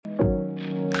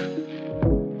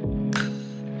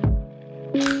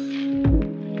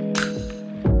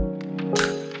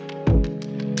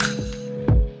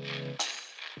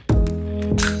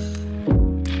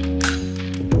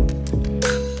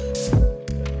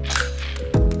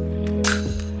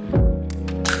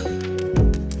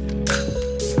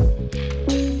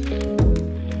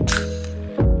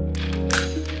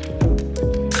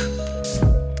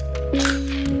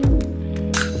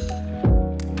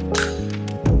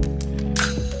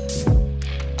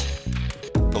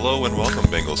Hello and welcome,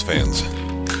 Bengals fans.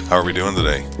 How are we doing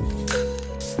today?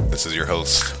 This is your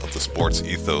host of the Sports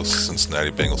Ethos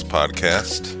Cincinnati Bengals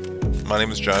podcast. My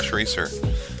name is Josh Racer.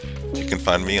 You can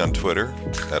find me on Twitter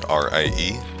at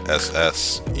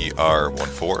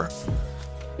RIESSER14.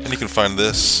 And you can find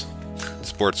this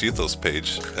Sports Ethos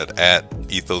page at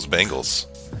 @EthosBengals.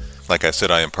 Like I said,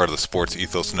 I am part of the Sports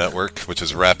Ethos Network, which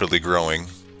is rapidly growing.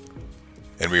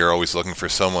 And we are always looking for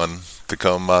someone to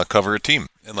come cover a team.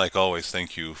 And like always,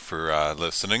 thank you for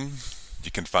listening. You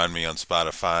can find me on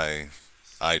Spotify,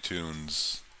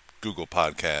 iTunes, Google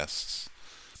Podcasts,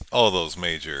 all those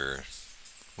major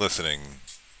listening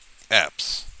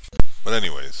apps. But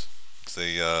anyways, it's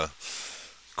a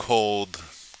cold,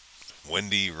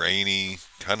 windy, rainy,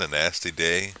 kind of nasty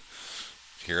day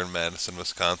here in Madison,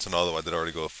 Wisconsin, although I did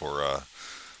already go for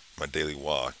my daily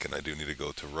walk, and I do need to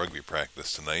go to rugby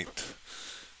practice tonight.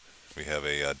 We have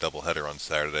a doubleheader on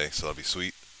Saturday, so that'll be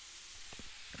sweet.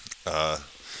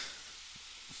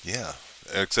 Yeah,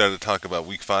 excited to talk about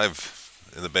Week 5.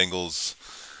 And the Bengals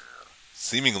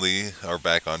seemingly are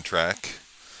back on track.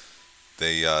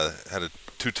 They had a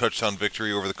 2-touchdown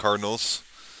victory over the Cardinals,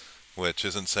 which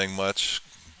isn't saying much,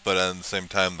 but at the same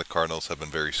time, the Cardinals have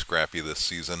been very scrappy this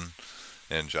season,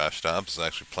 and Josh Dobbs is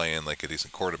actually playing like a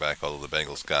decent quarterback, although the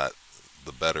Bengals got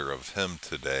the better of him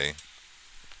today.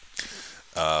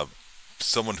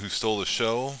 Someone who stole the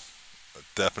show,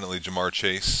 definitely Ja'Marr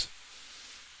Chase.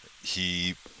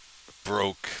 He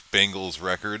broke Bengals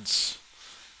records.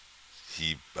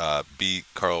 He beat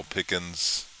Carl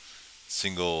Pickens'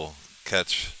 single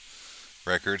catch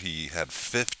record. He had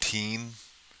 15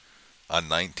 on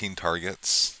 19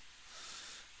 targets.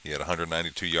 He had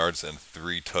 192 yards and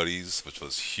 3 tutties, which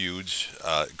was huge.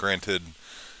 Granted,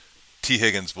 T.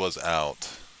 Higgins was out,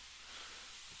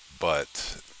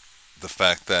 but the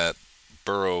fact that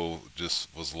Burrow just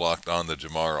was locked on to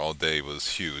Ja'Marr all day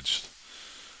was huge.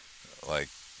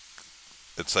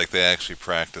 It's like they actually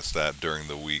practiced that during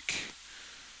the week.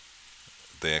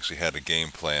 They actually had a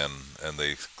game plan, and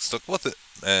they stuck with it.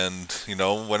 And,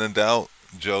 when in doubt,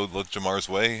 Joe looked Ja'Marr's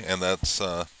way, and that's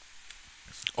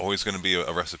always going to be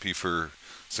a recipe for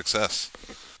success.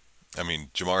 I mean,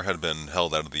 Ja'Marr had been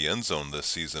held out of the end zone this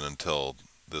season until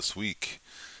this week,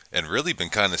 and really been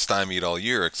kind of stymied all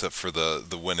year, except for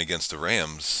the win against the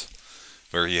Rams,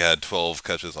 where he had 12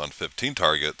 catches on 15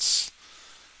 targets.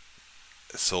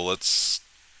 So let's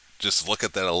just look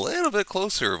at that a little bit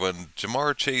closer. When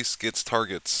Ja'Marr Chase gets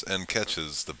targets and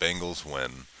catches, the Bengals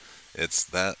win. It's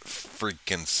that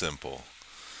freaking simple.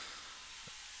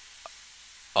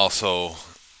 Also,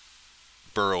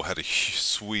 Burrow had a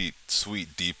sweet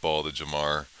deep ball to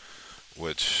Ja'Marr,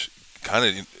 which kind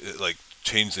of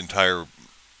changed the entire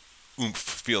oomph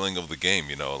feeling of the game.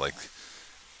 I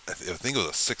think it was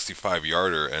a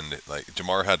 65-yarder, and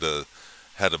Ja'Marr had to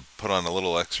put on a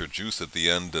little extra juice at the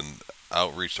end and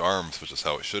outreach arms, which is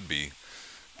how it should be.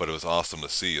 But it was awesome to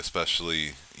see,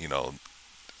 especially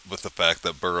with the fact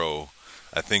that Burrow,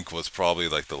 I think, was probably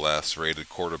the last rated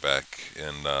quarterback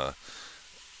in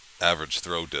average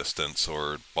throw distance,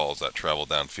 or balls that travel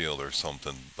downfield, or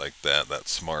something like that. That's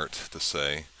smart to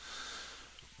say.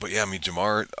 But yeah,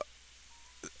 Ja'Marr,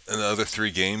 in the other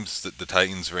 3 games, the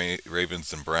Titans,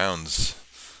 Ravens, and Browns,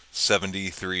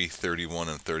 73, 31,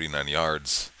 and 39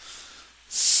 yards.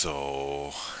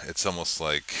 So it's almost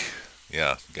like,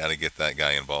 got to get that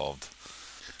guy involved.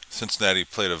 Cincinnati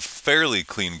played a fairly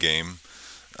clean game.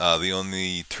 The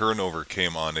only turnover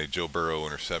came on a Joe Burrow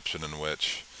interception, in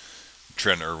which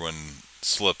Trent Irwin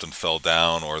slipped and fell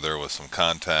down, or there was some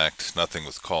contact. Nothing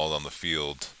was called on the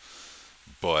field,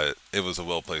 but it was a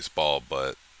well-placed ball.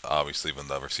 But obviously, when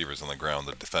the receiver's on the ground,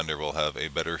 the defender will have a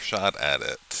better shot at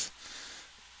it.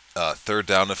 Third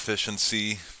down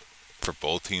efficiency for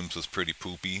both teams was pretty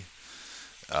poopy.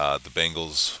 The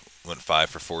Bengals went 5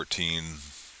 for 14.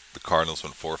 The Cardinals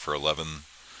went 4 for 11.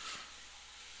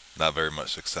 Not very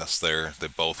much success there. They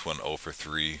both went 0 for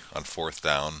 3 on 4th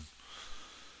down,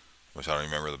 which I don't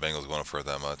remember the Bengals going for it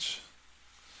that much.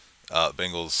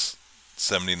 Bengals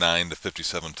 79 to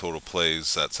 57 total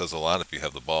plays. That says a lot. If you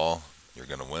have the ball, you're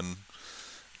going to win.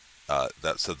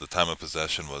 That said, the time of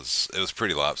possession was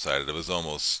pretty lopsided. It was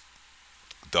almost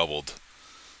doubled.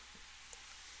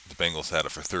 The Bengals had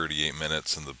it for 38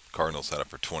 minutes, and the Cardinals had it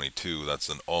for 22. That's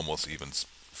an almost even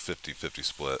 50-50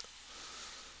 split.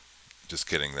 Just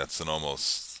kidding. That's an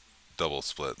almost double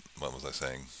split. What was I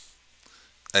saying?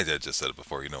 I just said it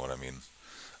before. You know what I mean.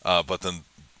 But then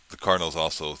the Cardinals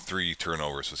also, 3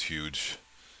 turnovers was huge.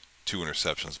 2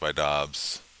 interceptions by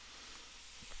Dobbs.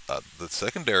 The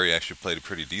secondary actually played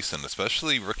pretty decent,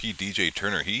 especially rookie DJ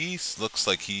Turner. He looks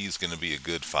like he's going to be a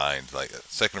good find, like a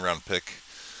second-round pick.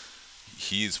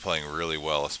 he's playing really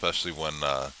well, especially when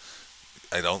I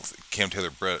don't Cam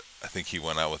Taylor Britt. I think he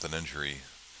went out with an injury,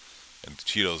 and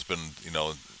Cheeto's been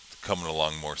coming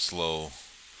along more slow,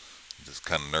 just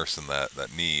kind of nursing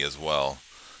that knee as well.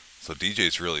 So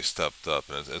DJ's really stepped up,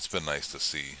 and it's been nice to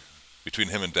see. Between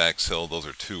him and Dax Hill, those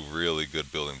are two really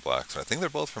good building blocks, and I think they're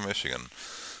both from Michigan.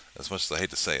 As much as I hate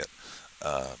to say it,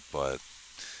 but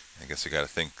I guess you got to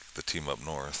think the team up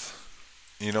north.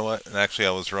 You know what? And actually,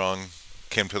 I was wrong.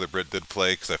 Cam Taylor Britt did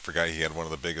play because I forgot he had one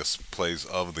of the biggest plays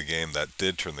of the game that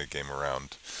did turn the game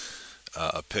around.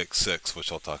 A pick six,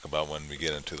 which I'll talk about when we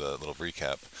get into the little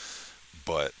recap.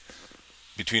 But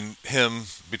between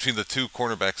the two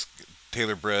cornerbacks,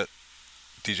 Taylor Britt,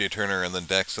 DJ Turner, and then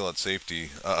Dax Hill at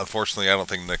safety, unfortunately, I don't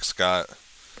think Nick Scott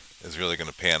is really going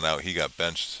to pan out. He got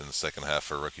benched in the second half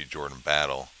for rookie Jordan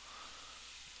Battle.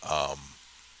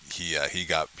 He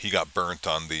got burnt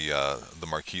on the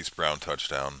Marquise Brown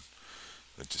touchdown.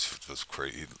 It just was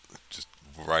crazy, just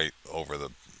right over the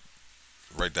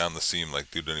right down the seam. Like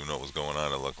dude didn't even know what was going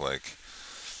on. It looked like.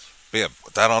 But yeah,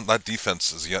 that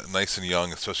defense is nice and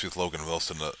young, especially with Logan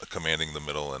Wilson commanding the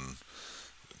middle, and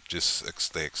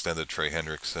they extended Trey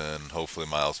Hendrickson. Hopefully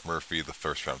Miles Murphy, the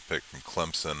first round pick from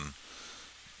Clemson,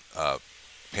 uh,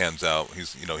 pans out.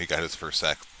 He got his first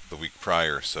sack the week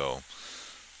prior, so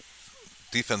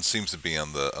defense seems to be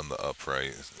on the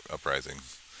uprising.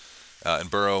 And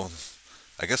Burrow,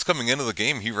 I guess coming into the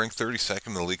game, he ranked 32nd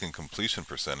in the league in completion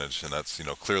percentage, and that's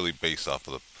clearly based off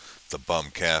of the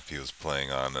bum cap he was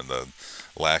playing on and the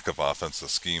lack of offensive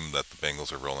scheme that the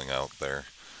Bengals are rolling out there.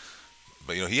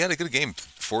 But he had a good game.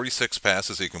 46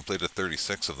 passes, he completed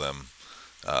 36 of them,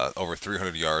 over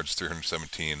 300 yards,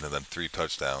 317, and then three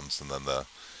touchdowns, and then the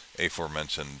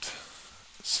aforementioned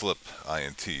slip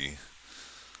INT.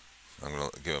 I'm gonna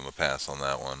give him a pass on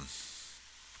that one.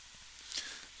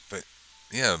 But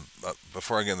yeah,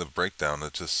 before I get into the breakdown,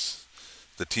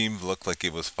 the team looked like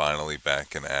it was finally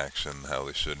back in action, how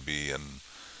they should be, and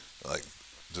like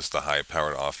just a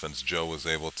high-powered offense. Joe was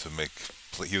able to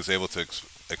he was able to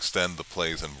extend the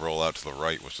plays and roll out to the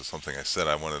right, which is something I said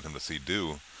I wanted him to see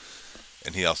do.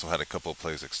 And he also had a couple of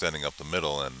plays extending up the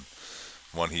middle, and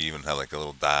one he even had like a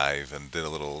little dive and did a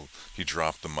little. He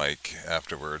dropped the mic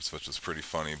afterwards, which was pretty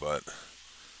funny, but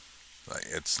like,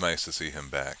 it's nice to see him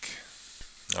back.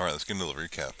 All right, let's get into the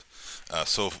recap.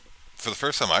 So, for the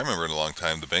first time I remember in a long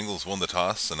time, the Bengals won the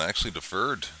toss and actually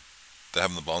deferred to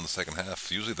having the ball in the second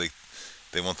half. Usually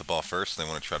they want the ball first and they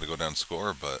want to try to go down and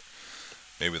score, but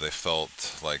maybe they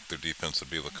felt like their defense would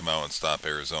be able to come out and stop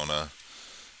Arizona,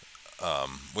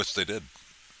 which they did.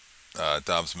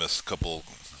 Dobbs missed a couple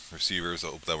receivers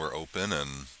that were open,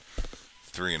 and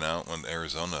 3 and out went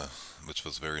Arizona, which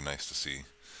was very nice to see.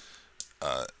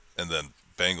 And then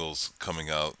Bengals coming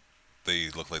out, they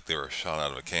looked like they were shot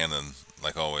out of a cannon.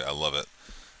 Like always, I love it.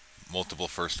 Multiple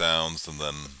first downs, and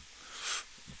then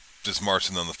just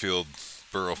marching on the field.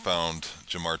 Burrow found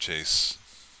Jamar Chase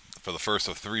for the first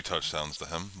of three touchdowns to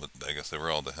him, but I guess they were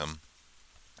all to him.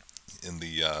 In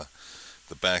the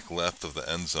back left of the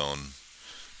end zone,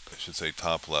 I should say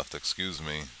top left, excuse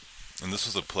me. And this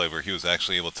was a play where he was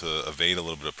actually able to evade a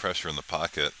little bit of pressure in the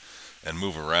pocket and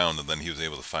move around, and then he was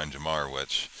able to find Jamar,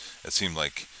 which it seemed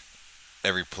like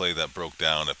every play that broke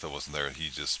down, if it wasn't there, he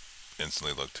just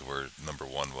instantly looked to where number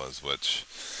one was, which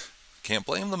can't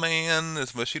blame the man.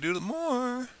 As much you do, the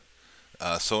more.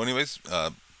 Anyways,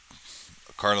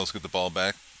 Cardinals get the ball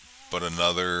back, but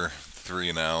another 3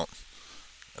 and out,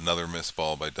 another missed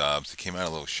ball by Dobbs. He came out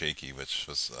a little shaky, which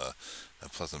was a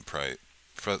pleasant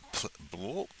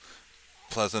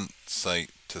sight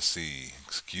to see.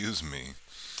 Excuse me.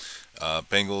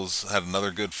 Bengals had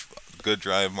another good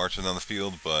drive marching down the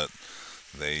field, but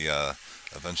they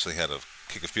eventually had to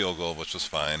kick a field goal, which was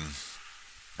fine.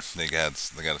 They got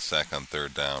a sack on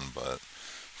third down, but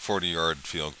 40-yard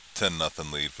field,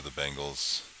 10-0 lead for the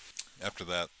Bengals. After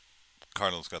that,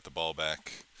 Cardinals got the ball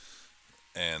back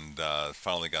and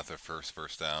finally got their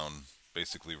first down,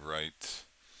 basically right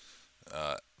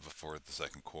before the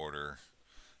second quarter.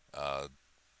 A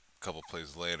couple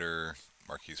plays later,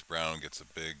 Marquise Brown gets a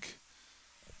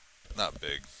not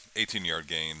big, 18-yard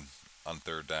gain on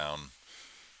third down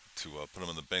to put him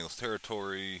in the Bengals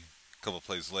territory. A couple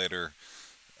plays later,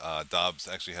 Dobbs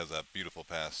actually has that beautiful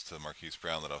pass to Marquise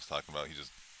Brown that I was talking about.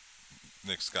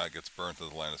 Nick Scott gets burnt to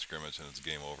the line of scrimmage, and it's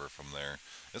game over from there.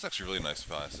 It's actually a really nice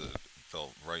pass. It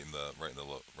fell right in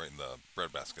the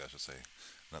bread basket, I should say,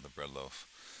 not the bread loaf.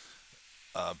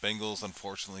 Bengals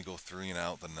unfortunately go 3 and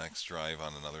out the next drive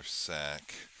on another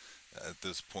sack. At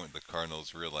this point, the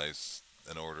Cardinals realize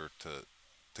in order to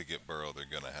get Burrow, they're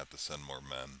going to have to send more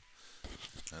men.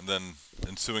 And then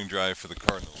ensuing drive for the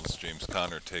Cardinals, James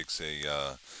Conner takes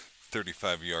a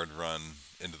 35-yard run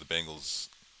into the Bengals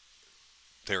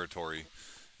territory,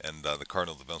 and the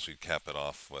Cardinals eventually cap it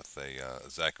off with a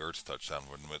Zach Ertz touchdown,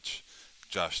 in which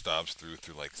Josh Dobbs threw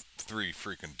like three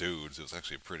freaking dudes. It was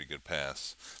actually a pretty good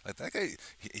pass. Like that guy,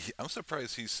 I'm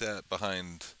surprised he sat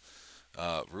behind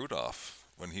Rudolph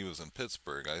when he was in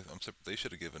Pittsburgh. They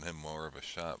should have given him more of a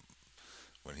shot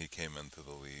when he came into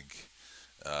the league.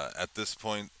 At this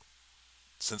point,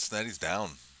 Cincinnati's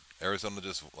down. Arizona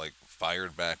just like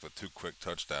fired back with two quick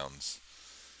touchdowns.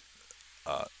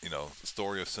 The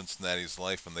story of Cincinnati's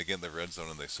life when they get in the red zone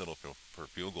and they settle for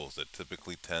field goals, it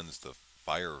typically tends to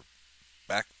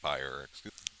backfire.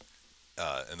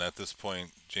 And at this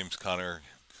point, James Conner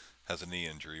has a knee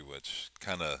injury, which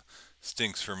kind of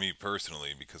stinks for me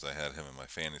personally because I had him in my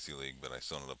fantasy league, but I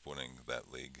still ended up winning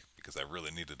that league because I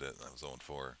really needed it. And I was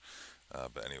 0-4.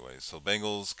 But anyways, so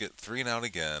Bengals get 3 and out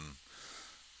again,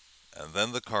 and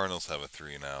then the Cardinals have a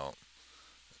 3 and out.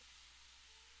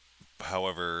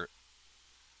 However,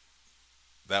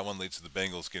 that one leads to the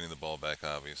Bengals getting the ball back,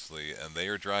 obviously, and they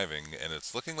are driving, and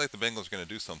it's looking like the Bengals are going to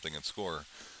do something and score,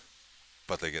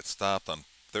 but they get stopped on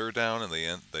third down, and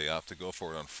they opt to go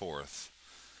for it on fourth,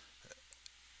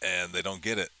 and they don't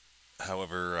get it.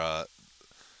 However,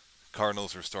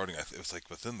 Cardinals are starting. It was like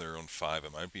within their own 5.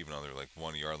 It might be even on their like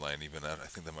 1 yard line. Even I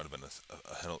think there might have been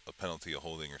a penalty, a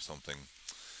holding or something.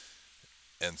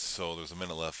 And so there's a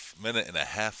minute and a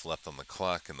half left on the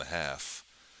clock in the half,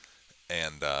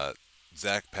 and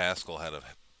Zach Pascal had a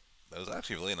that was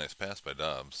actually a really nice pass by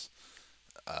Dobbs.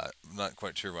 I'm not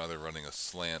quite sure why they're running a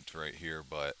slant right here,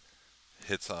 but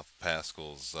hits off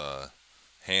Pascal's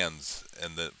hands,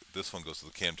 and this one goes to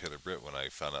the Cam Taylor Britt when I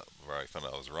found out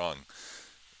I was wrong,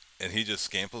 and he just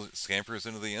scampers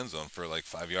into the end zone for like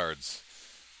 5 yards.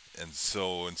 And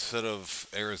so instead of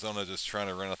Arizona just trying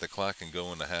to run out the clock and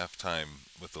go into halftime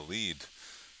with the lead,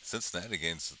 Cincinnati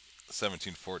gains a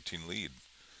 17-14 lead,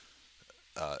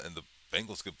 and the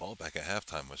Bengals get ball back at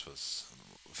halftime, which was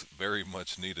very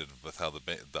much needed with how the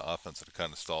offense had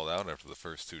kind of stalled out after the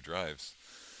first two drives.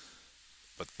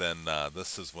 But then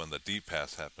this is when the deep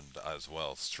pass happened as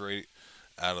well, straight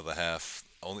out of the half.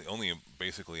 Only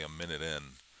basically a minute in,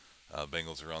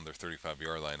 Bengals are on their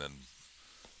 35-yard line, and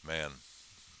man,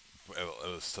 it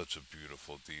was such a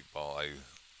beautiful deep ball.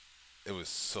 It was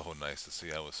so nice to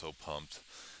see. I was so pumped.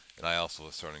 And I also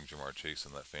was starting Jamar Chase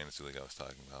in that fantasy league I was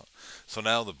talking about. So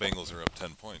now the Bengals are up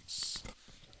 10 points,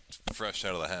 fresh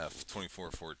out of the half,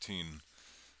 24-14.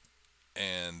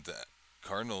 And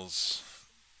Cardinals,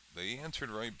 they answered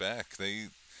right back. They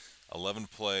 11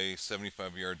 play,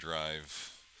 75-yard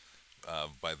drive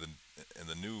by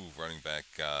the new running back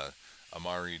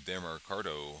Amari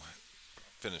Demercado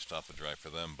finished off the drive for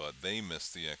them, but they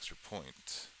missed the extra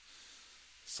point.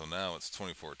 So now it's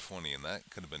 24-20, and that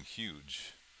could have been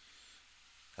huge.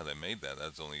 Had they made that,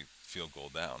 that's only field goal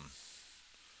down.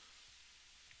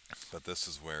 But this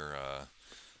is where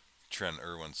Trent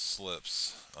Irwin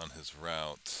slips on his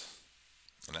route.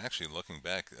 And actually, looking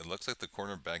back, it looks like the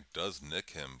cornerback does nick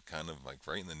him kind of like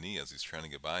right in the knee as he's trying to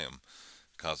get by him,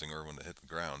 causing Irwin to hit the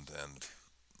ground. And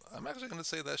I'm actually going to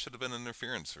say that should have been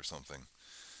interference or something.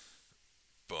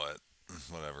 But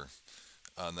whatever.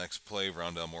 Next play,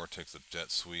 Rondell Moore takes a jet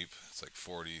sweep. It's like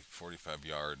 40, 45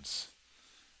 yards.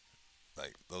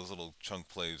 Like those little chunk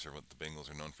plays are what the Bengals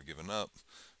are known for giving up,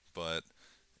 but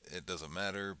it doesn't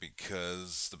matter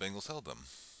because the Bengals held them.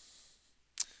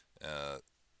 Uh,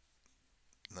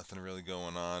 Nothing really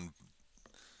going on.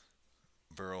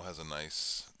 Burrow has a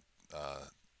nice uh,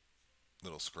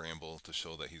 little scramble to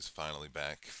show that he's finally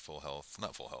back, full health.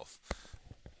 Not full health,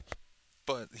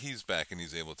 but he's back and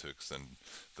he's able to extend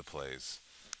the plays.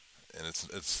 And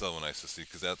it's so nice to see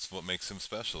because that's what makes him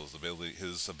special is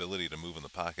his ability to move in the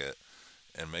pocket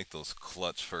and make those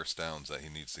clutch first downs that he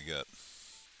needs to get.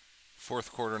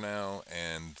 Fourth quarter now,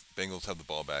 and Bengals have the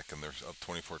ball back, and they're up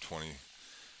 24-20.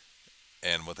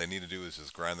 And what they need to do is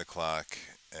just grind the clock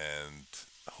and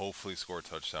hopefully score a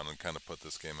touchdown and kind of put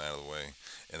this game out of the way.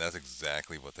 And that's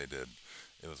exactly what they did.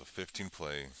 It was a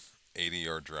 15-play,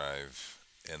 80-yard drive,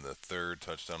 and the third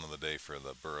touchdown of the day for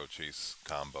the Burrow Chase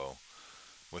combo,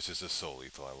 which is just so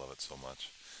lethal. I love it so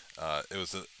much. It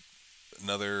was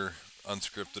another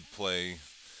unscripted play.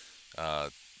 Uh,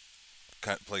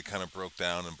 Play kind of broke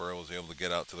down, and Burrow was able to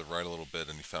get out to the right a little bit,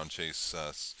 and he found Chase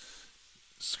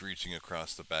screeching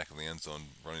across the back of the end zone,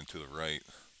 running to the right.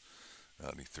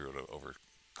 And he threw it over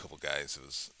a couple guys. It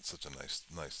was such a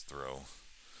nice throw.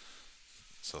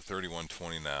 So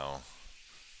 31-20 now.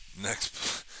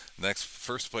 Next, next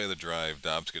first play of the drive,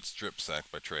 Dobbs gets strip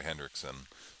sacked by Trey Hendrickson.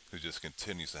 who just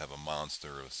continues to have a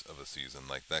monster of a season.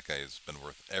 Like that guy has been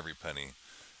worth every penny,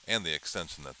 and the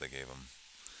extension that they gave him.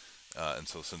 And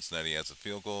so Cincinnati adds a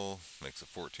field goal, makes a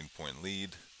 14-point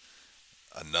lead.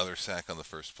 Another sack on the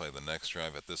first play of the next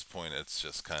drive. At this point, it's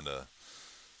just kind of,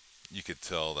 you could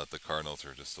tell that the Cardinals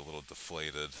are just a little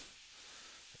deflated.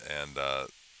 And a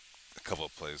couple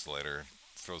of plays later,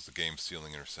 throws the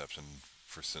game-sealing interception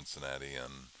for Cincinnati,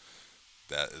 and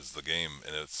that is the game.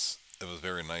 And it was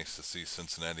very nice to see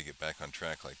Cincinnati get back on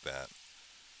track like that.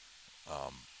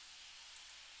 Um,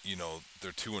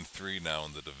 they're 2-3 now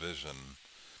in the division,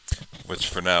 which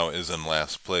for now is in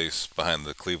last place behind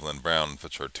the Cleveland Browns,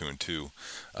 which are 2-2.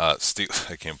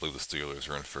 I can't believe the Steelers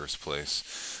are in first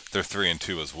place. They're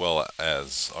 3-2 as well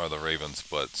as are the Ravens,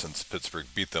 but since Pittsburgh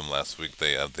beat them last week,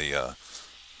 they have the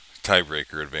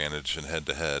tiebreaker advantage in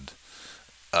head-to-head.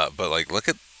 But like, look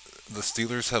at the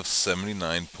Steelers have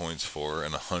 79 points for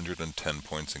and 110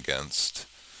 points against.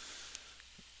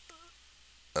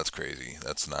 That's crazy.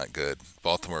 That's not good.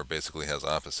 Baltimore basically has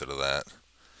opposite of that.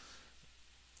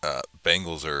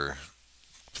 Bengals are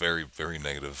very, very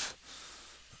negative.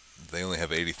 They only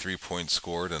have 83 points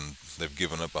scored, and they've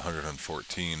given up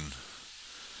 114.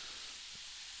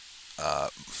 Uh,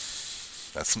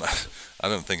 that's not. I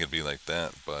don't think it'd be like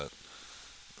that, but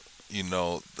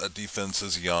that defense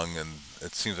is young, and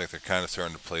it seems like they're kind of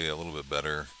starting to play a little bit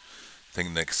better. I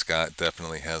think Nick Scott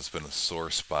definitely has been a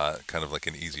sore spot, kind of like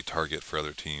an easy target for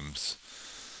other teams.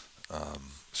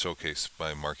 Showcased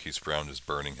by Marquise Brown just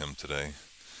burning him today.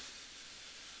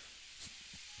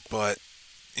 But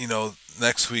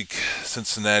next week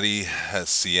Cincinnati has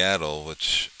Seattle,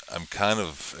 which I'm kind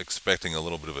of expecting a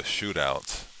little bit of a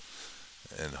shootout,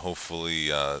 and hopefully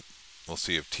we'll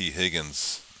see if T.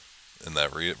 Higgins in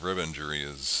that rib injury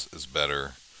is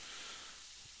better.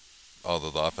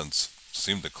 Although the offense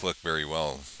seemed to click very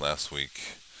well last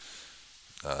week.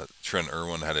 Trent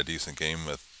Irwin had a decent game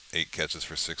with 8 catches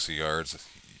for 60 yards.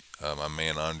 My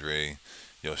man Andre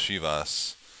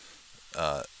Yoshivas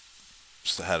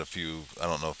had a few. I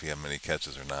don't know if he had many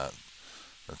catches or not.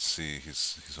 Let's see.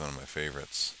 He's one of my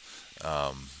favorites.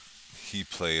 He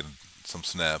played some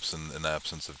snaps in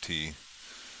absence of T.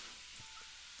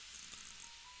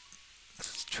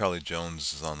 Charlie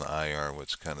Jones is on the IR,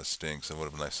 which kind of stinks. It would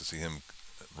have been nice to see him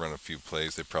run a few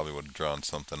plays. They probably would have drawn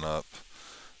something up.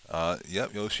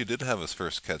 Yep, Yoshi did have his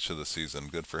first catch of the season.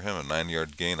 Good for him, a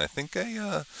 9-yard gain. I think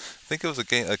it was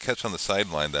a catch on the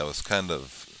sideline that was kind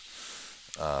of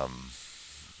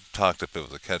talked if it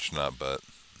was a catch or not, but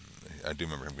I do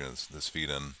remember him getting his feet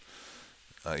in.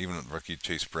 Even rookie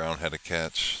Chase Brown had a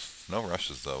catch. No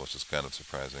rushes though, which is kind of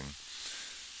surprising.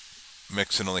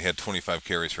 Mixon only had 25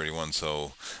 carries for 81,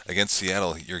 so against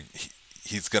Seattle,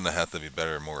 he's going to have to be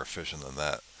better and more efficient than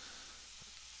that.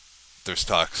 There's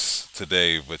talks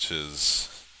today, which is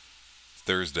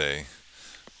Thursday,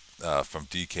 from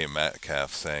DK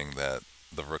Metcalf saying that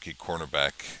the rookie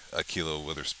cornerback Akilo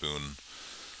Witherspoon,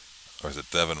 or is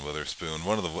it Devin Witherspoon?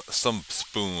 Some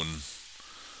spoon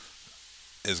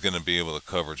is going to be able to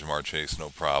cover Jamar Chase no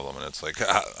problem, and it's like,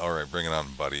 all right, bring it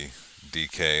on, buddy.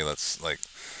 DK, let's like.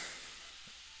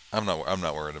 I'm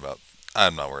not worried about.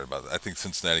 I'm not worried about it. I think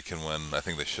Cincinnati can win. I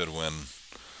think they should win.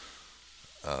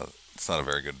 It's not a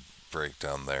very good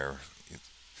breakdown there.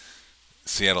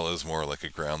 Seattle is more like a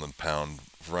ground and pound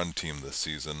run team this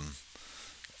season.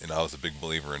 I was a big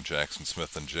believer in Jackson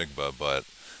Smith and Jigba, but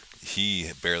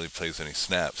he barely plays any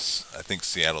snaps. I think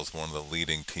Seattle's one of the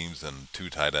leading teams in 2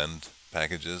 tight end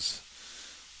packages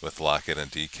with Lockett and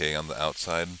DK on the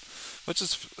outside, which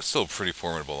is still a pretty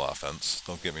formidable offense.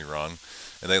 Don't get me wrong.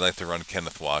 And they like to run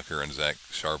Kenneth Walker and Zach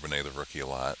Charbonnet, the rookie, a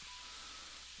lot.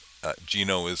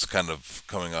 Geno is kind of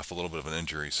coming off a little bit of an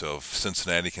injury, so if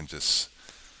Cincinnati can just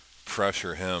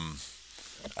pressure him,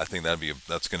 I think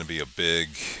that's going to be a big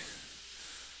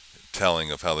telling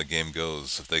of how the game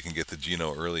goes. If they can get to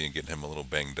Geno early and get him a little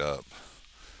banged up,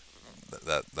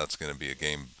 that's going to be a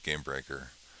game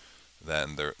breaker.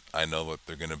 Then I know what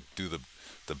they're going to do,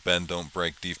 the bend don't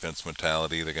break defense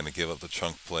mentality. They're going to give up the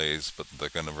chunk plays, but they're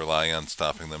going to rely on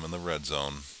stopping them in the red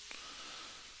zone.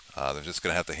 They're just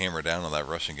going to have to hammer down on that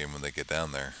rushing game when they get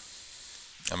down there.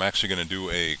 I'm actually going to do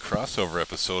a crossover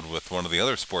episode with one of the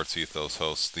other Sports Ethos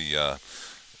hosts, the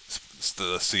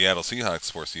Seattle Seahawks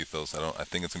Sports Ethos. I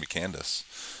think it's going to be Candace.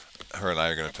 Her and I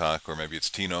are going to talk, or maybe it's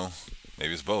Tino.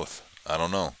 Maybe it's both. I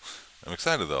don't know. I'm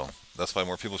excited, though. That's why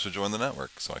more people should join the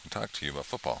network, so I can talk to you about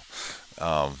football.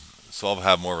 So I'll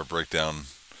have more of a breakdown.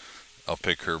 I'll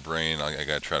pick her brain. I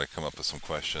got to try to come up with some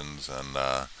questions and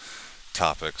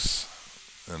topics,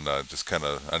 and just kind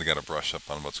of I got to brush up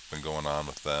on what's been going on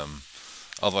with them.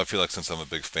 Although I feel like since I'm a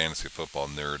big fantasy football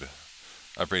nerd,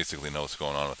 I basically know what's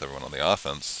going on with everyone on the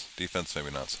offense. Defense,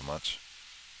 maybe not so much.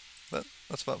 But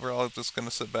that's what we're all just going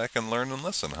to sit back and learn and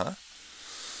listen, huh?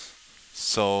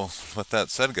 So, with that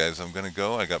said, guys, I'm going to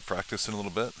go. I got practice in a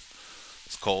little bit.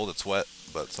 It's cold, it's wet,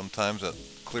 but sometimes it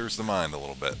clears the mind a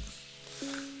little bit.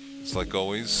 It's like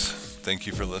always, thank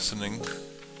you for listening.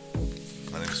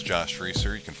 My name is Josh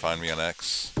Reeser. You can find me on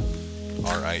X,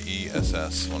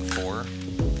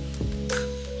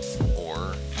 RIESS14,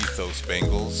 or Ethos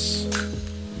Bengals.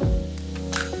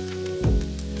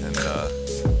 And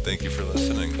thank you for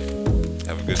listening.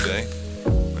 Have a good day.